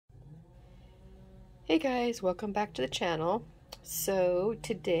Hey guys, welcome back to the channel. So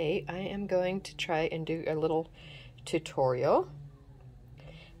today I am going to try and do a little tutorial.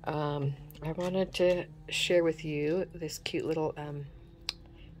 I wanted to share with you this cute little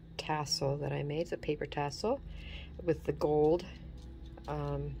tassel that I made. It's a paper tassel with the gold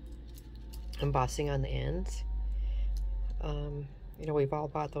embossing on the ends. You know, we've all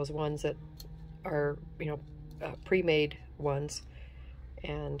bought those ones that are, pre-made ones,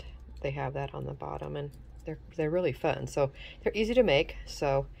 and they have that on the bottom, and they're really fun. So they're easy to make,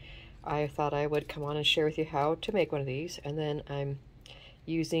 so I thought I would come on and share with you how to make one of these. And then I'm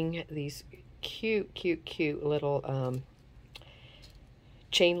using these cute little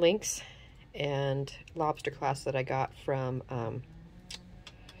chain links and lobster clasps that I got from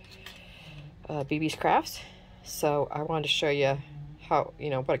Beebeecraft. So I wanted to show you how,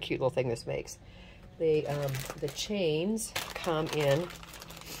 what a cute little thing this makes. The chains come in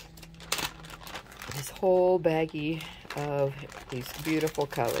this whole baggie of these beautiful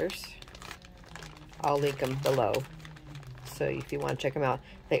colors. I'll link them below, so if you want to check them out.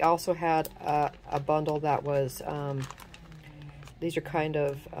 They also had a bundle that was, these are kind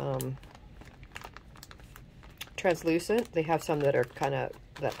of translucent. They have some that are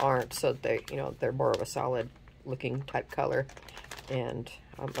that aren't, so they, they're more of a solid looking type color. And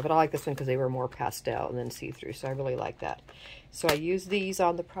but I like this one because they were more pastel and then see-through, so I really like that. So I used these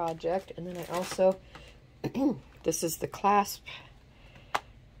on the project, and then I also this is the clasp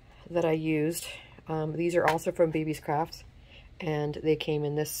that I used. These are also from Beebeecraft, and they came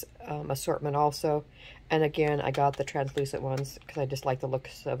in this assortment also. And again, I got the translucent ones because I just like the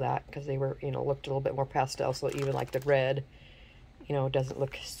looks of that, because they were, looked a little bit more pastel, so even like the red, doesn't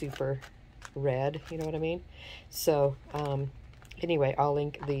look super red, you know what I mean? So anyway, I'll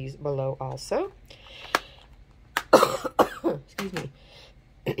link these below also. Excuse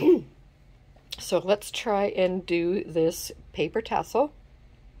me. So let's try and do this paper tassel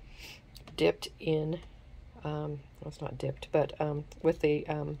dipped in, well, it's not dipped, but with the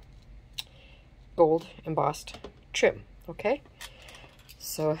gold embossed trim, okay?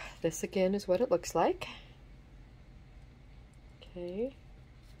 So this again is what it looks like. Okay,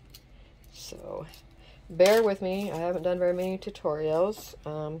 so bear with me, I haven't done very many tutorials,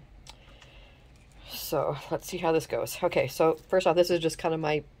 so let's see how this goes. Okay, so first off, this is just kind of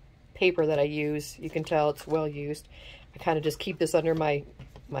my paper that I use. You can tell it's well used. I kind of just keep this under my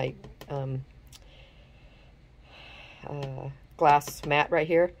glass mat right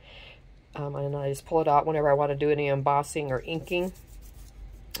here, and I just pull it out whenever I want to do any embossing or inking,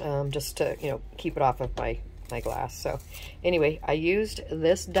 just to keep it off of my glass. So anyway, I used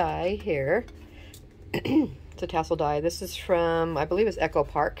this die here. It's a tassel die. This is from, I believe it's Echo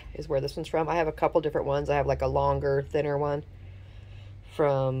Park is where this one's from. I have a couple different ones. I have like a longer, thinner one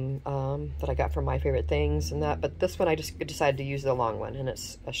from that I got from My Favorite Things and that, but this one I just decided to use the long one, and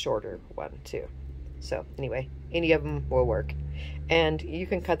it's a shorter one too. So anyway, any of them will work, and you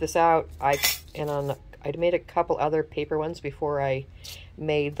can cut this out. I made a couple other paper ones before I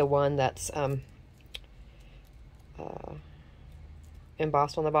made the one that's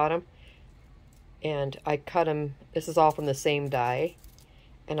embossed on the bottom, and I cut them. This is all from the same die,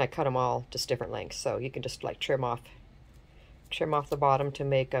 and I cut them all just different lengths, so you can just like trim off the bottom to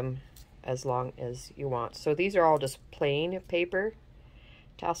make them as long as you want. So these are all just plain paper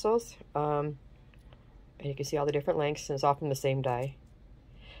tassels, and you can see all the different lengths, and it's all from the same die.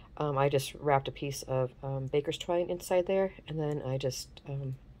 I just wrapped a piece of baker's twine inside there, and then I just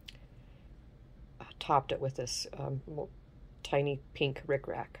topped it with this little tiny pink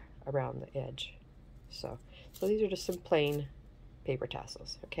rickrack around the edge. So these are just some plain paper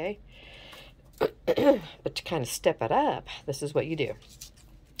tassels, okay? But to kind of step it up, this is what you do.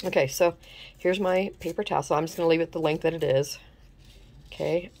 Okay, so here's my paper tassel. I'm just going to leave it the length that it is.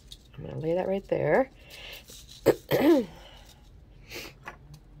 Okay, I'm going to lay that right there. I'm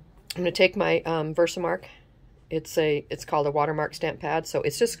going to take my Versamark. It's called a watermark stamp pad, so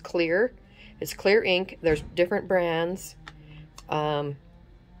it's just clear. It's clear ink. There's different brands, but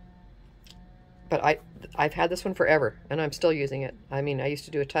I've had this one forever, and I'm still using it. I mean, I used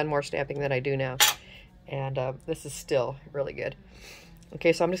to do a ton more stamping than I do now, and this is still really good.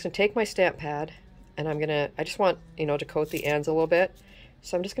 Okay, so I'm just going to take my stamp pad, and I just want, to coat the ends a little bit,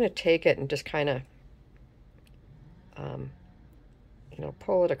 so I'm just going to take it and just kind of,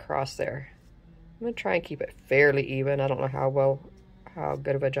 pull it across there. I'm going to try and keep it fairly even. I don't know how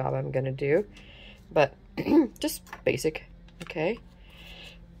good of a job I'm going to do, but just basic, okay?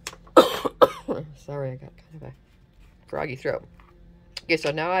 Sorry, I got kind of a groggy throat. Okay,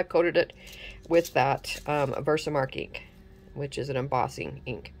 so now I've coated it with that Versamark ink, which is an embossing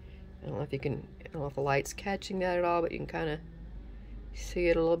ink. I don't know if you can, I don't know if the light's catching that at all, but you can kind of see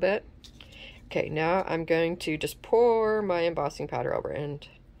it a little bit. Okay, now I'm going to just pour my embossing powder over, and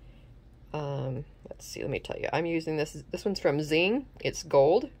let's see, let me tell you, I'm using this one's from Zing. It's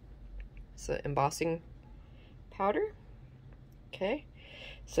gold. It's an embossing powder. Okay,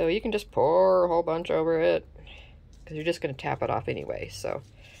 so you can just pour a whole bunch over it because you're just going to tap it off anyway. So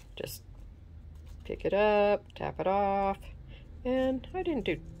just pick it up, tap it off, and I didn't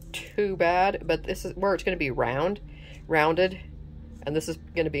do too bad, but this is where it's going to be rounded, and this is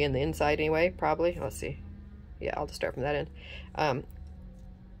going to be in the inside anyway, probably. Let's see. Yeah, I'll just start from that end.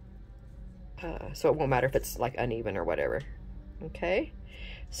 So it won't matter if it's like uneven or whatever. Okay,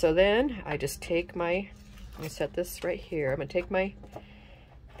 so then I just take my, I'm going to set this right here. I'm going to take my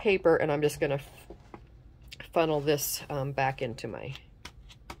paper and I'm just going to funnel this back into my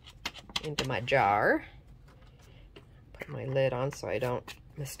jar. Put my lid on so I don't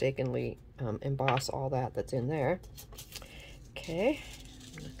mistakenly emboss all that's in there. Okay,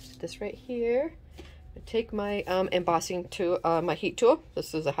 put this right here. I take my embossing tool, my heat tool.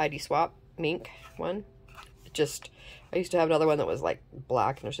 This is a Heidi Swap mink one. I used to have another one that was like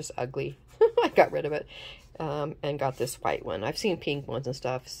black and it was just ugly. I got rid of it and got this white one. I've seen pink ones and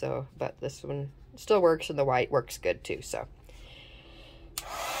stuff, so, but this one still works and the white works good too. So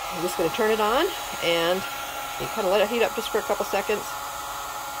I'm just going to turn it on and you kind of let it heat up just for a couple seconds.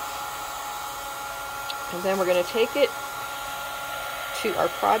 And then we're going to take it to our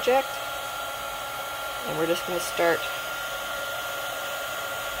project and we're just going to start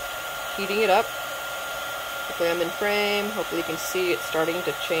heating it up. Hopefully I'm in frame. Hopefully you can see it's starting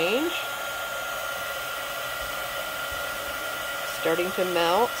to change. Starting to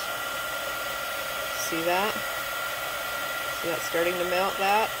melt. See that? See that starting to melt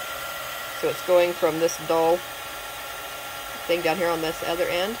that? So it's going from this dull thing down here on this other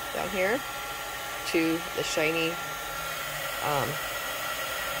end, down here, to the shiny,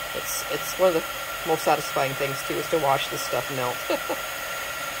 it's one of the most satisfying things too, is to watch this stuff melt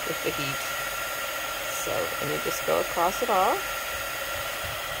with the heat. So, and you just go across it all.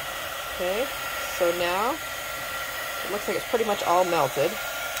 Okay, so now it looks like it's pretty much all melted.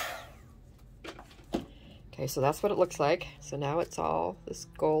 Okay, so that's what it looks like. So now it's all this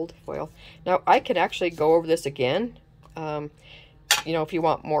gold foil. Now I could actually go over this again, you know, if you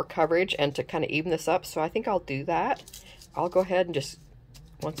want more coverage and to kind of even this up. So I think I'll do that. I'll go ahead and just,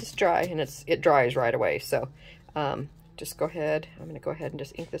 once it's dry, and it dries right away. So just go ahead. I'm going to go ahead and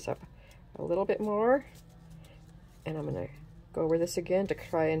just ink this up a little bit more. And I'm going to go over this again to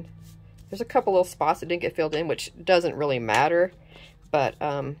try and, there's a couple little spots that didn't get filled in, which doesn't really matter. But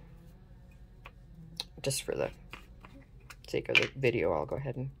just for the sake of the video, I'll go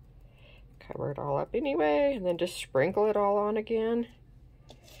ahead and cover it all up anyway, and then just sprinkle it all on again,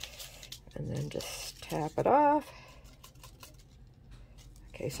 and then just tap it off.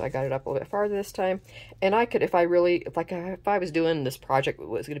 Okay, so I got it up a little bit farther this time, and I could, if I really, like, if I was doing this project that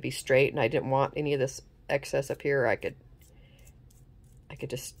was going to be straight and I didn't want any of this excess up here, I could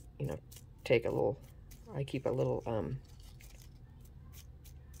just, you know, take a little, I keep a little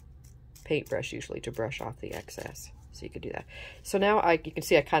paintbrush usually to brush off the excess, so you could do that. So now you can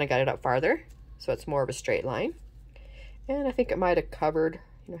see I kind of got it up farther, so it's more of a straight line, and I think it might have covered,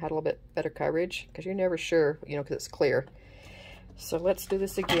 you know, had a little bit better coverage, because you're never sure, you know, because it's clear. So let's do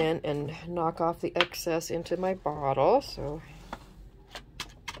this again and knock off the excess into my bottle, so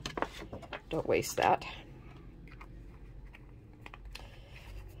don't waste that.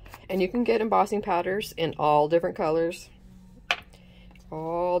 And you can get embossing powders in all different colors.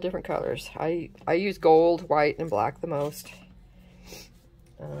 All different colors. I use gold, white, and black the most.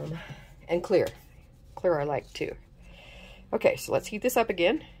 And clear. Clear I like too. Okay, so let's heat this up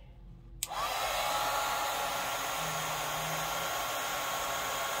again.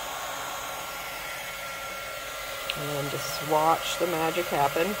 And just watch the magic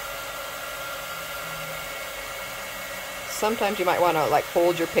happen. Sometimes you might want to like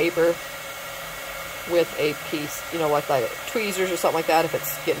hold your paper with a piece, you know, like tweezers or something like that, if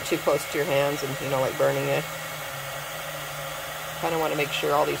it's getting too close to your hands and, you know, like burning it. Kind of want to make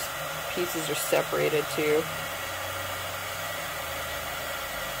sure all these pieces are separated too.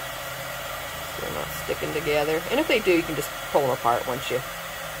 So they're not sticking together. And if they do, you can just pull them apart once you...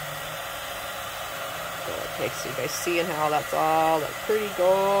 Okay, so you guys seeing how that's all that pretty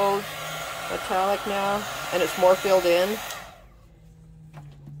gold metallic now, and it's more filled in.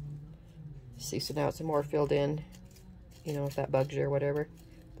 See, so now it's more filled in, you know, if that bugs you or whatever.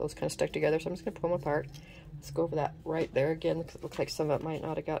 Those kind of stuck together, so I'm just going to pull them apart. Let's go over that right there again, because it looks like some of it might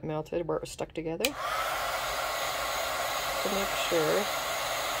not have got melted where it was stuck together. To make sure.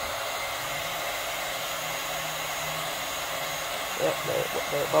 Yep,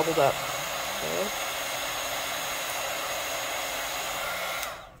 there it bubbled up. Okay.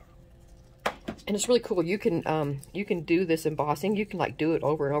 And it's really cool. You can do this embossing. You can like do it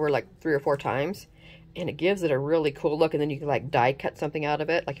over and over like 3 or 4 times, and it gives it a really cool look. And then you can like die cut something out of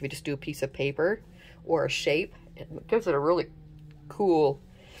it, like if you just do a piece of paper or a shape. It gives it a really cool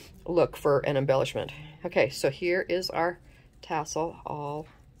look for an embellishment. Okay, so here is our tassel all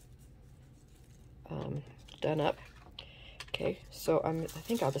done up. Okay, so I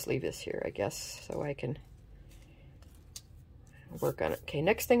think I'll just leave this here, I guess, so I can work on it. Okay,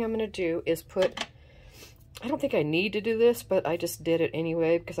 next thing I'm going to do is put, I don't think I need to do this, but I just did it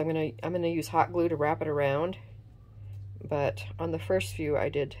anyway because I'm going to use hot glue to wrap it around. But on the first few I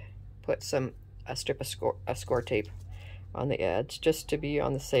did put a strip of score tape on the edge just to be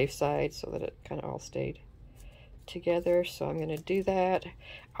on the safe side so that it kind of all stayed together. So I'm going to do that.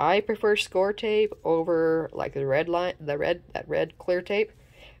 I prefer score tape over like the red line, that red clear tape.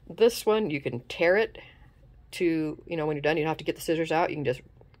 This one you can tear it to, you know, when you're done, you don't have to get the scissors out. You can just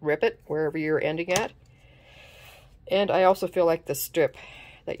rip it wherever you're ending at. And I also feel like the strip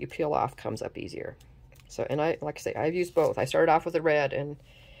that you peel off comes up easier. So, and like I say, I've used both. I started off with the red and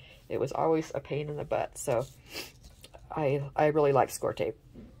it was always a pain in the butt. So I really like score tape.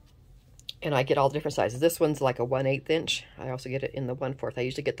 And I get all the different sizes. This one's like a 1/8 inch. I also get it in the 1/4. I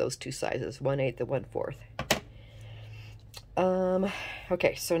usually get those 2 sizes, 1/8 and 1/4.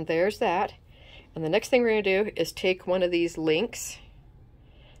 Okay, so there's that. And the next thing we're going to do is take one of these links,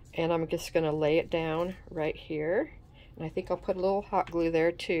 and I'm just going to lay it down right here. And I think I'll put a little hot glue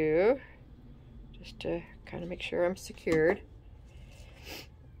there too, just to kind of make sure I'm secured.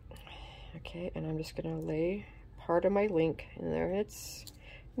 Okay, and I'm just going to lay part of my link in there. It's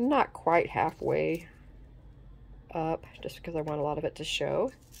not quite halfway up, just because I want a lot of it to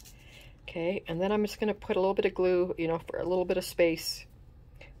show. Okay, and then I'm just going to put a little bit of glue, you know, for a little bit of space.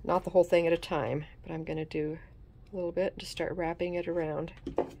 Not the whole thing at a time, but I'm going to do a little bit, just start wrapping it around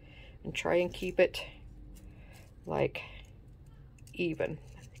and try and keep it like even.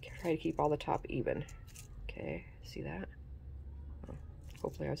 Try to keep all the top even. Okay, see that? Oh,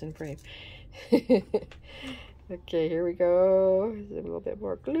 hopefully I was in frame. Okay, here we go. A little bit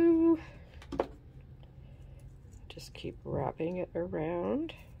more glue. Just keep wrapping it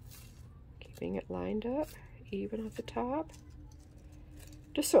around, keeping it lined up even at the top,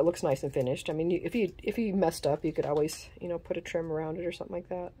 just so it looks nice and finished. I mean, if you messed up, you could always, you know, put a trim around it or something like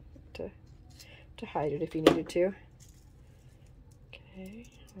that to hide it if you needed to. Okay,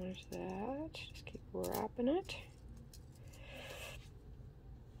 there's that. Just keep wrapping it.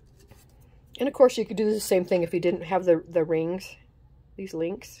 And of course, you could do the same thing if you didn't have the rings, these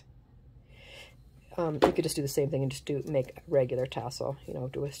links. You could just do the same thing and just make a regular tassel. You know,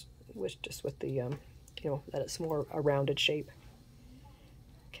 just with the you know, that it's more a rounded shape.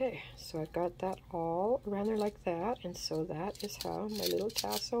 Okay, so I've got that all around there like that, and so that is how my little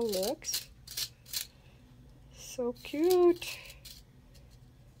tassel looks. So cute.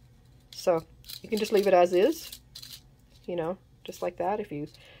 So you can just leave it as is, you know, just like that. If you,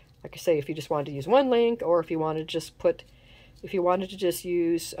 like I say, if you just wanted to use one link, or if you wanted to just if you wanted to just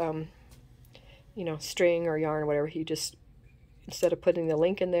use, you know, string or yarn or whatever, you just, instead of putting the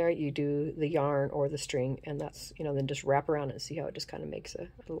link in there, you do the yarn or the string, and that's, you know, then just wrap around it and see how it just kind of makes a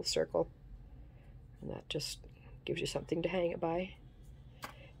little circle. And that just gives you something to hang it by.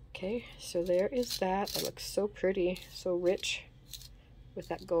 Okay, so there is that. That looks so pretty, so rich with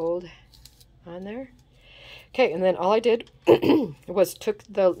that gold on there. Okay, and then all I did was took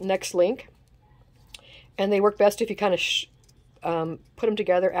the next link, and they work best if you kind of put them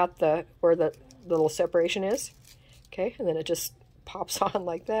together at where the little separation is. Okay, and then it just pops on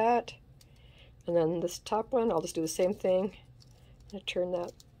like that. And then this top one, I'll just do the same thing. I'm going to turn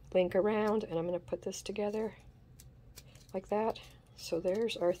that link around, and I'm going to put this together like that. So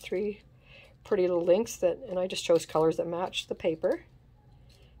there's our 3 pretty little links and I just chose colors that match the paper.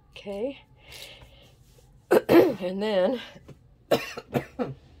 Okay. And then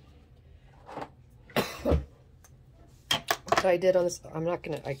what I did on this,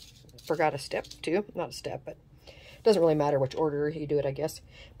 I forgot a step too. Not a step, but it doesn't really matter which order you do it, I guess.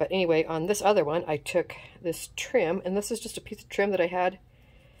 But anyway, on this other one, I took this trim, and this is just a piece of trim that I had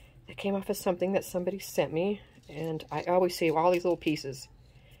that came off of something that somebody sent me. And I always save all these little pieces,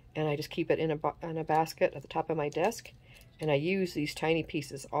 and I just keep it in a basket at the top of my desk, and I use these tiny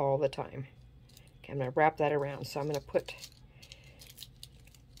pieces all the time. Okay, I'm going to wrap that around. So I'm going to put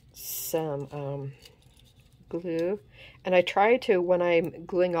some glue, and I try to, when I'm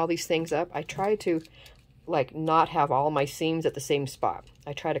gluing all these things up, I try to like not have all my seams at the same spot.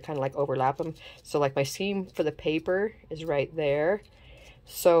 I try to kind of like overlap them. So like my seam for the paper is right there.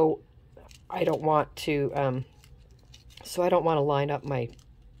 So I don't want to line up my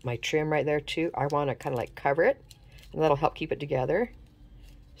trim right there too. I want to kind of like cover it, and that'll help keep it together.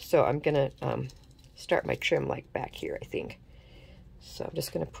 So I'm gonna start my trim like back here, I think. So I'm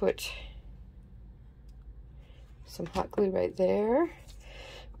just gonna put some hot glue right there.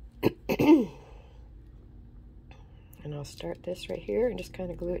 And I'll start this right here and just kind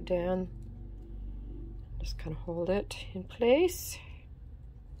of glue it down. Just kind of hold it in place.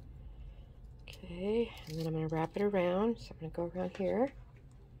 Okay, and then I'm going to wrap it around. So I'm going to go around here.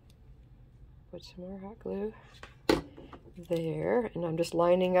 Put some more hot glue there. And I'm just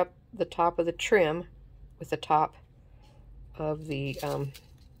lining up the top of the trim with the top of the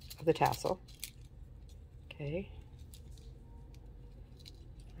tassel. Okay.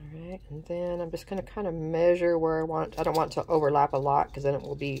 Alright, and then I'm just going to kind of measure where I don't want it to overlap a lot, because then it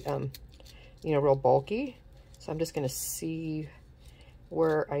will be, you know, real bulky. So I'm just going to see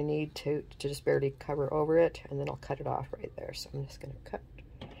where I need to just barely cover over it, and then I'll cut it off right there. So I'm just going to cut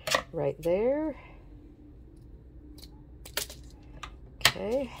right there.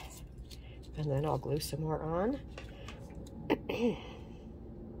 Okay, and then I'll glue some more on.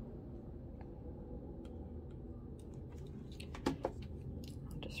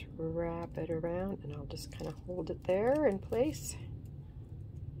 Wrap it around, and I'll just kind of hold it there in place.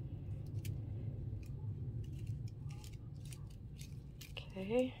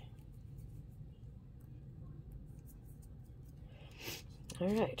 Okay. All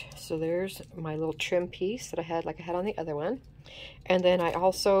right, so there's my little trim piece that I had like I had on the other one. And then I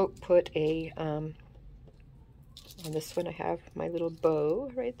also put a, on this one I have my little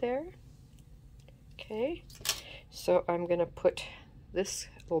bow right there. Okay, so I'm gonna put this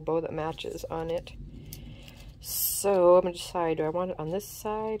little bow that matches on it. So I'm going to decide, do I want it on this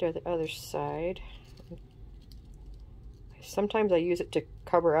side or the other side? Sometimes I use it to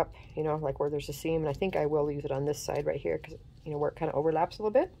cover up, you know, like where there's a seam, and I think I will use it on this side right here, because, you know, where it kind of overlaps a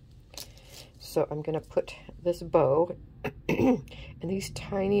little bit. So I'm going to put this bow, and these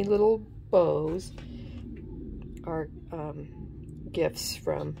tiny little bows are gifts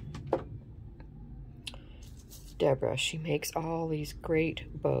from Deborah. She makes all these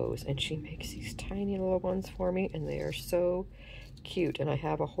great bows, and she makes these tiny little ones for me, and they are so cute. And I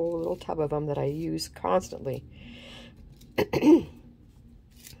have a whole little tub of them that I use constantly. And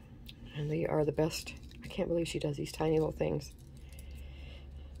they are the best. I can't believe she does these tiny little things.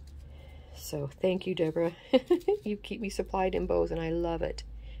 So thank you, Deborah. You keep me supplied in bows, and I love it.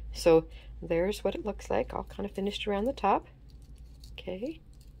 So there's what it looks like, all kind of finished around the top. Okay.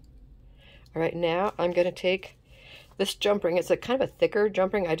 All right, now I'm going to take this jump ring. It's a kind of a thicker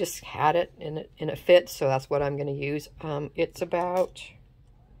jump ring. I just had it and it fits, so that's what I'm going to use. It's about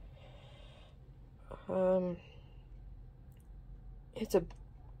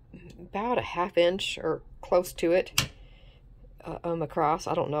about a 1/2 inch or close to it across.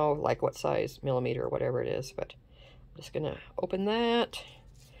 I don't know like what size, millimeter or whatever it is, but I'm just going to open that.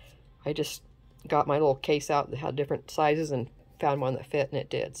 I just got my little case out that had different sizes and found one that fit, and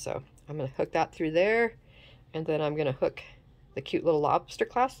it did. So I'm going to hook that through there. And then I'm going to hook the cute little lobster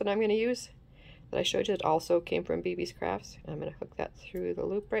clasp that I'm going to use, that I showed you. It also came from Beebeecraft. I'm going to hook that through the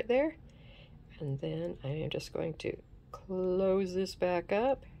loop right there. And then I am just going to close this back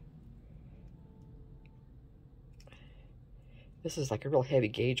up. This is like a real heavy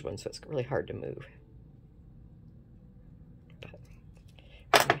gauge one, so it's really hard to move.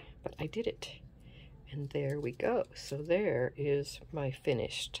 But I did it. And there we go. So there is my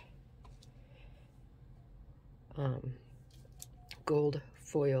finished gold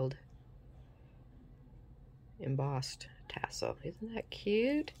foiled embossed tassel. Isn't that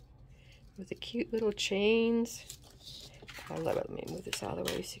cute? With the cute little chains. I love it. Let me move this out of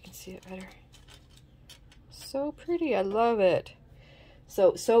the way so you can see it better. So pretty. I love it.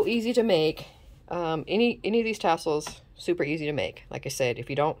 So easy to make. Any of these tassels, super easy to make. Like I said, if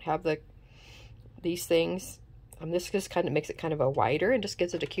you don't have these things, this just kind of makes it kind of a wider and just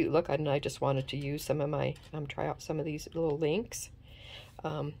gives it a cute look. And I just wanted to use some of my, try out some of these little links.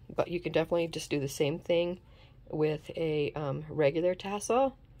 But you can definitely just do the same thing with a regular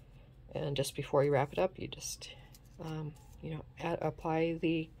tassel. And just before you wrap it up, you just, you know, apply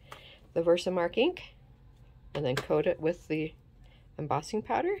the Versamark ink, and then coat it with the embossing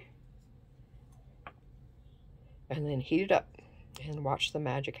powder, and then heat it up and watch the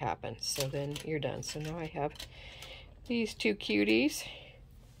magic happen. So then you're done. So now I have these two cuties.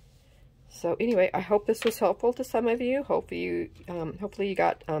 So anyway, I hope this was helpful to some of you. Hopefully you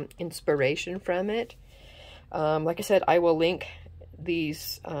got inspiration from it. Like I said, I will link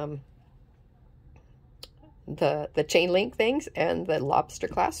these, the chain link things and the lobster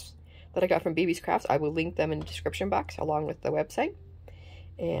clasps that I got from Beebeecraft. I will link them in the description box along with the website.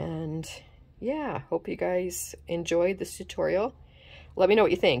 And yeah, hope you guys enjoyed this tutorial. Let me know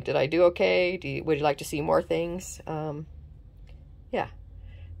what you think. Did I do okay? Would you like to see more things? Yeah.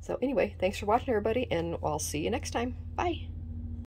 So anyway, thanks for watching, everybody, and I'll see you next time. Bye.